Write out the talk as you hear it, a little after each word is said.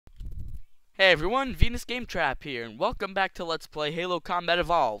Hey everyone, Venus Game Trap here, and welcome back to Let's Play Halo Combat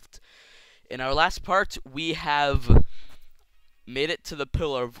Evolved. In our last part, we have made it to the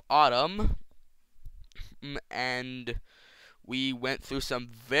Pillar of Autumn, and we went through some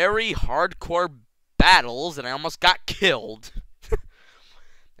very hardcore battles, and I almost got killed.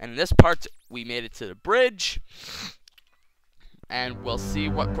 And in this part, we made it to the bridge, and we'll see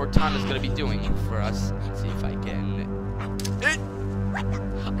what Cortana's going to be doing for us. Let's see if I can...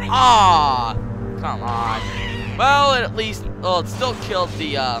 Ah, come on. Well, it still killed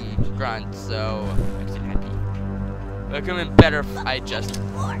the grunt, so makes it happy. It would have been better if I just.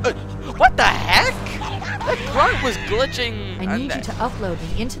 What the heck? That grunt was glitching. I need you to upload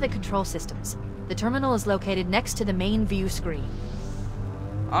me into the control systems. The terminal is located next to the main view screen.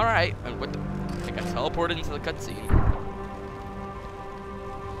 All right. And what the? I got teleported into the cutscene.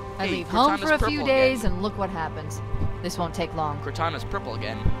 I leave home for a few days, and look what happens. This won't take long. Cortana's purple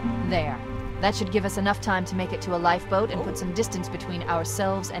again. There. That should give us enough time to make it to a lifeboat and put some distance between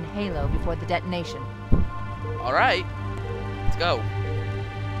ourselves and Halo before the detonation. Alright. Let's go.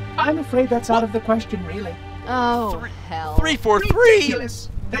 I'm afraid that's out of the question, really. Oh, hell. 343!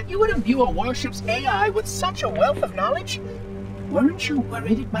 Ridiculous! That you would imbue a warship's AI with such a wealth of knowledge? Weren't you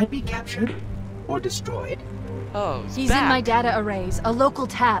worried it might be captured? Or destroyed? Oh, He's back. in my data arrays, a local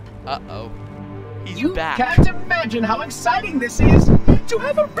tap. Uh-oh. He's You back. can't imagine how exciting this is! To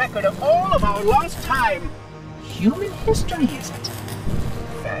have a record of all of our lost time! Human history, is it?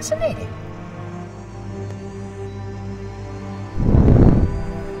 Fascinating.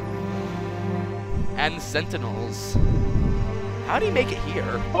 And the Sentinels. How do you make it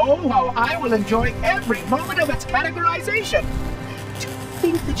here? Oh, how I will enjoy every moment of its categorization! To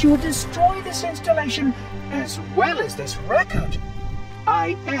think that you would destroy this installation as well as this record!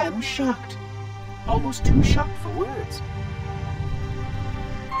 I am shocked. Almost too shocked for words.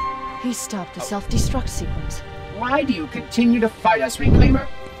 He stopped the self-destruct sequence. Why do you continue to fight us, Reclaimer?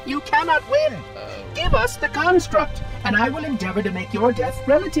 You cannot win! Give us the construct, and I will endeavor to make your death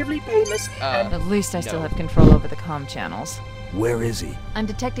relatively painless and... At least I still have control over the comm channels. Where is he? I'm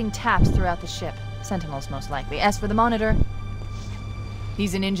detecting taps throughout the ship. Sentinels, most likely. As for the monitor,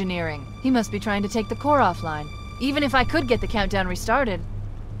 he's in engineering. He must be trying to take the core offline. Even if I could get the countdown restarted,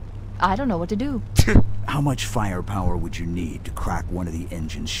 I don't know what to do. How much firepower would you need to crack one of the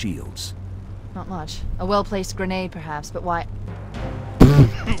engine's shields? Not much. A well-placed grenade, perhaps, but why?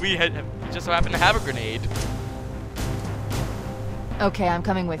 we just so happen to have a grenade. Okay, I'm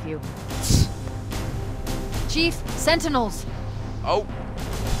coming with you. Chief, Sentinels! Oh.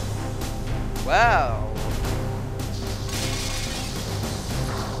 Wow.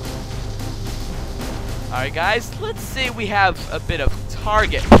 Alright guys, let's say we have a bit of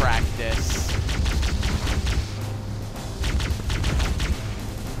target practice.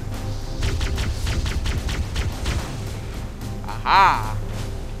 Aha!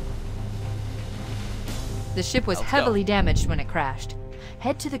 The ship was heavily damaged when it crashed.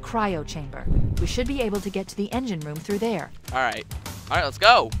 Head to the cryo chamber. We should be able to get to the engine room through there. Alright, let's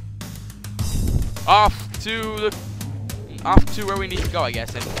go. Off to where we need to go, I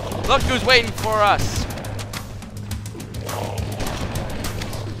guess. And look who's waiting for us.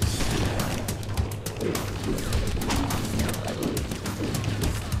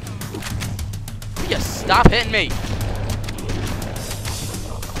 Will you stop hitting me?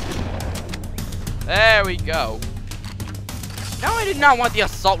 There we go. No, I did not want the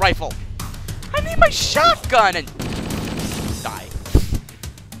assault rifle. I need my shotgun and die.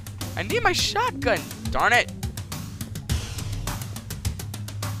 I need my shotgun. Darn it.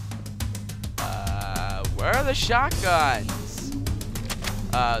 Where are the shotguns?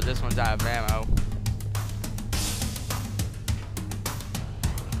 This one's out of ammo.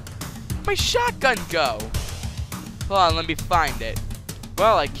 Where'd my shotgun go? Hold on, let me find it.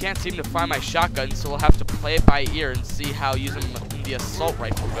 Well, I can't seem to find my shotgun, so we'll have to play it by ear and see how using the assault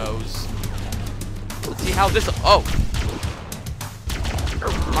rifle goes. Let's see how this... Oh!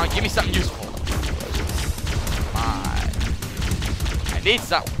 Come on, give me something useful. Come on. I need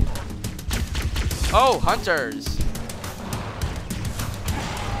something. Oh, hunters.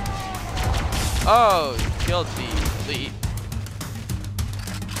 Oh, killed the elite.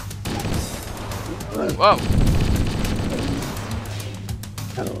 Whoa.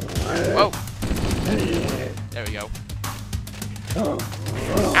 Whoa. There we go.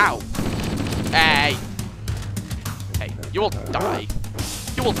 Ow. Hey. Hey, you will die.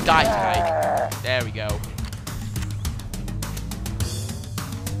 You will die tonight. There we go.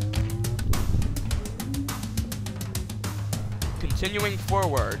 Continuing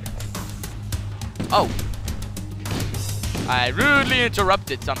forward. Oh. I rudely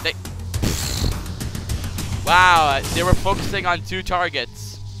interrupted something. Wow, they were focusing on 2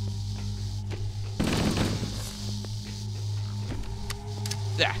 targets.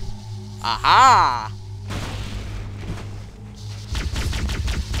 There. Aha!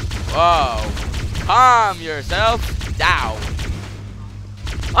 Whoa. Calm yourself down.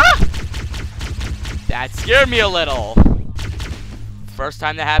 Ah! That scared me a little. First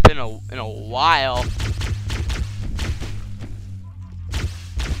time that happened in a while.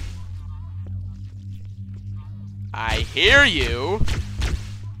 I hear you.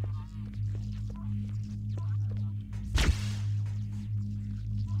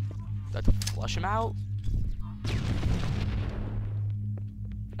 Do I have to flush him out?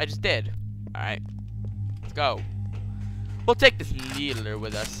 I just did. Alright. Let's go. We'll take this needler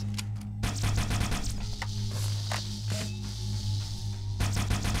with us.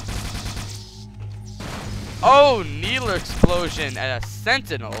 Oh, needler explosion at a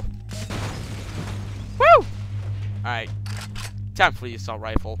sentinel. Woo! Alright. Time for the assault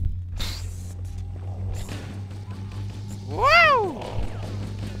rifle. Woo!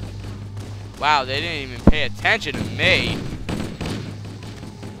 Wow, they didn't even pay attention to me.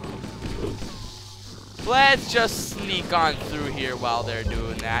 Let's just sneak on through here while they're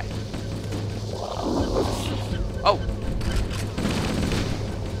doing that. Oh.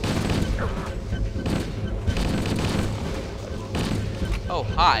 Oh,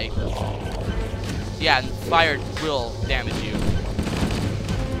 hi. Yeah, and fire will damage you.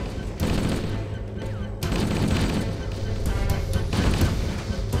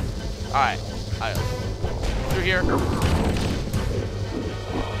 Alright. Through here.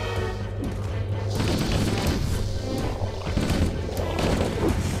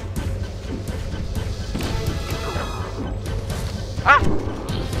 Ah!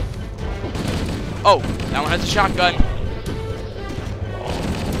 Oh, that one has a shotgun.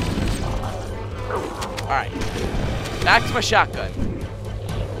 Alright. Back to my shotgun.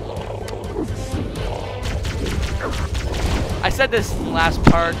 I said this in the last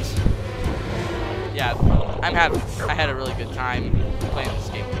part. Yeah, I had a really good time playing this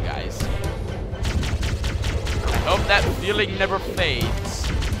game with you guys. I hope that feeling never fades.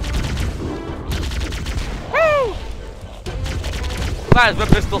 Woo! Plasma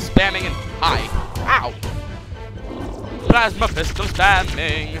pistol spamming and hi. Ow! Plasma pistol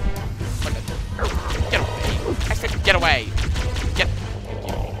spamming. Get away. I said get away. Get.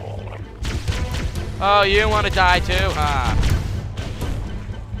 Oh, you want to die too? Huh?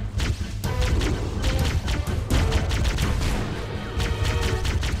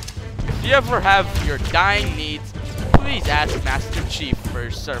 If you ever have your dying needs, please ask Master Chief for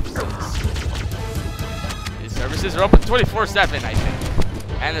his services. His services are open 24/7, I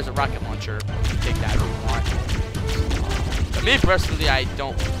think. And there's a rocket launcher. Take that if you want. But me personally, I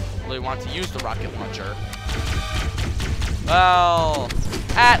don't really want to use the rocket launcher. Well,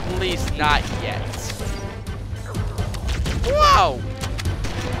 at least not yet. Whoa!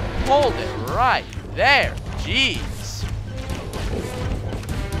 Hold it right there. Jeez.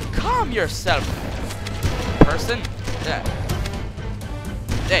 Calm yourself, person.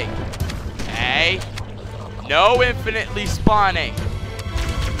 Hey. Hey. No infinitely spawning.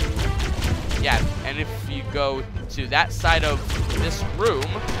 Yeah, and if you go to that side of this room,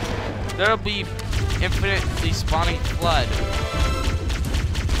 there'll be infinitely spawning flood.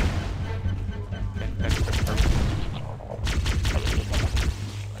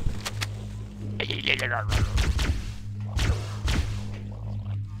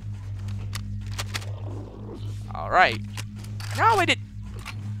 Alright. Now I did.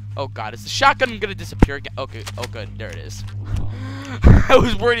 Oh god, is the shotgun gonna disappear again? Okay, oh good, there it is. I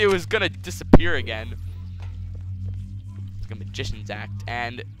was worried it was gonna disappear again. It's like a magician's act.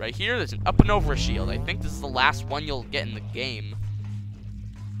 And right here, there's an up and over shield. I think this is the last one you'll get in the game.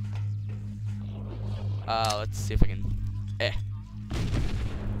 Let's see if I can.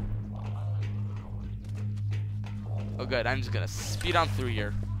 Oh good, I'm just gonna speed on through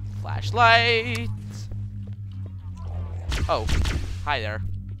here. Flashlight. Oh, hi there.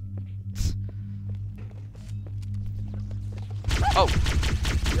 Oh,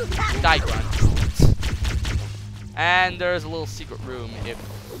 die grunt. And there's a little secret room if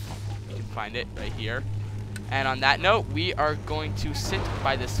you can find it right here. And on that note, we are going to sit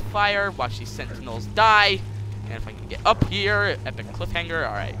by this fire, watch these sentinels die. And if I can get up here, epic cliffhanger.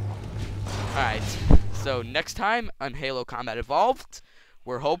 Alright. Alright. So next time on Halo Combat Evolved,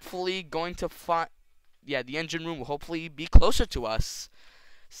 we're hopefully going to find... Yeah, the engine room will hopefully be closer to us.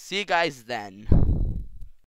 See you guys then.